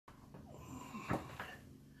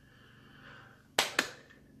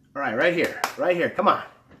right, right here. Come on,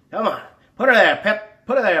 come on. Put her there, Pip.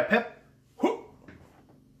 Put her there, Pip. Whoop.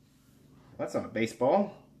 That's not a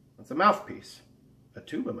baseball. That's a mouthpiece. A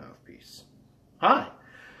tuba mouthpiece. Hi,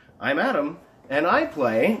 I'm Adam, and I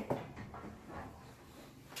play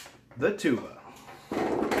the tuba.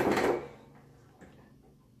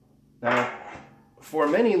 Now, for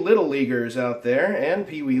many little leaguers out there, and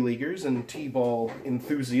pee-wee leaguers and t-ball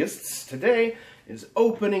enthusiasts, today is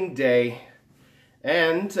opening day.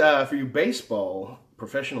 And for you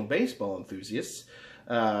professional baseball enthusiasts,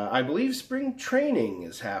 I believe spring training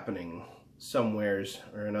is happening somewheres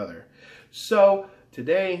or another. So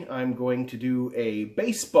today I'm going to do a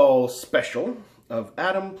baseball special of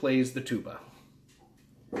Adam Plays the Tuba.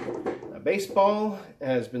 Baseball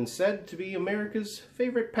has been said to be America's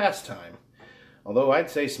favorite pastime. Although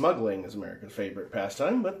I'd say smuggling is America's favorite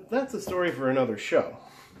pastime, but that's a story for another show.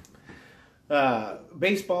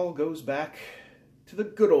 Baseball goes back to the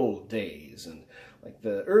good old days, and like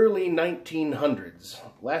the early 1900s,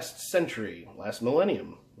 last century, last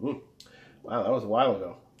millennium. Wow, that was a while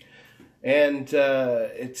ago. And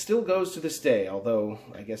it still goes to this day, although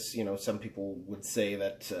I guess, some people would say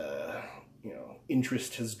that,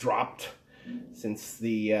 interest has dropped since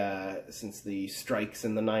the strikes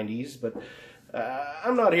in the 90s, but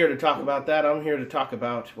I'm not here to talk about that. I'm here to talk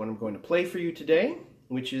about what I'm going to play for you today,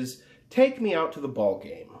 which is Take Me Out to the Ball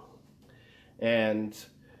Game. And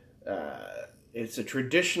it's a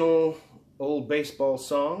traditional old baseball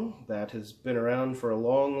song that has been around for a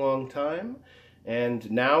long, long time,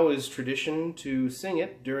 and now is tradition to sing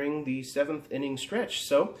it during the 7th inning stretch.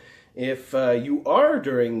 So if you are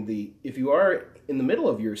in the middle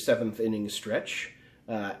of your 7th inning stretch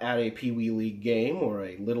at a Pee-wee League game or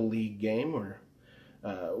a Little League game or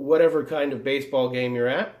whatever kind of baseball game you're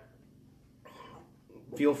at,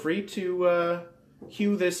 feel free to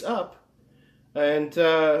cue this up, and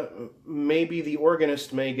maybe the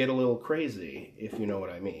organist may get a little crazy, if you know what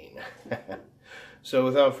I mean. So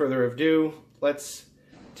without further ado, let's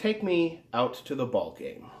Take Me Out to the Ball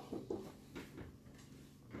Game.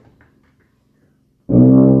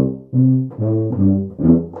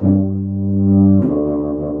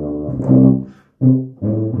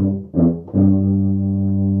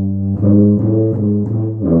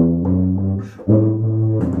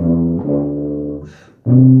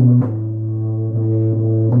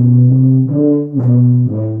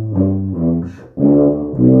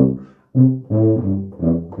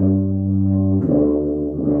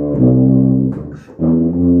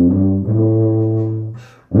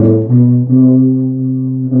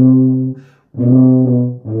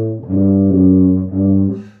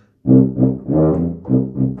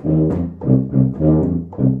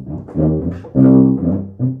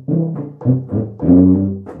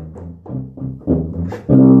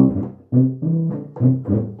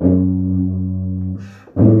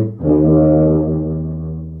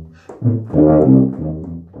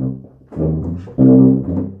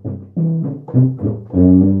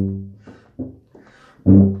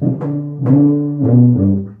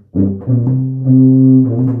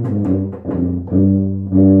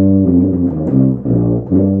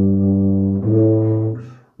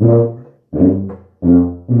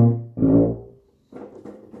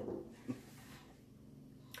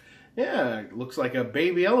 Yeah, it looks like a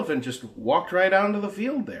baby elephant just walked right onto the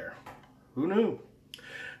field there. Who knew?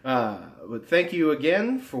 But thank you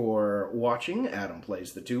again for watching Adam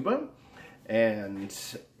Plays the Tuba. And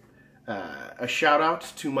a shout out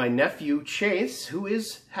to my nephew Chase, who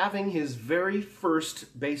is having his very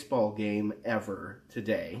first baseball game ever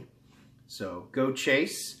today. So go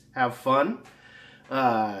Chase, have fun.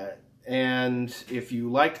 And if you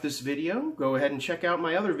liked this video, go ahead and check out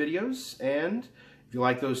my other videos. And if you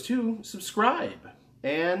like those too, subscribe.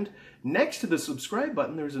 And next to the subscribe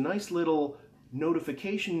button, there's a nice little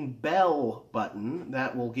notification bell button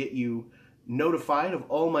that will get you notified of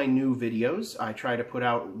all my new videos. I try to put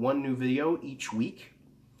out one new video each week.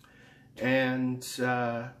 And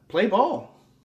play ball.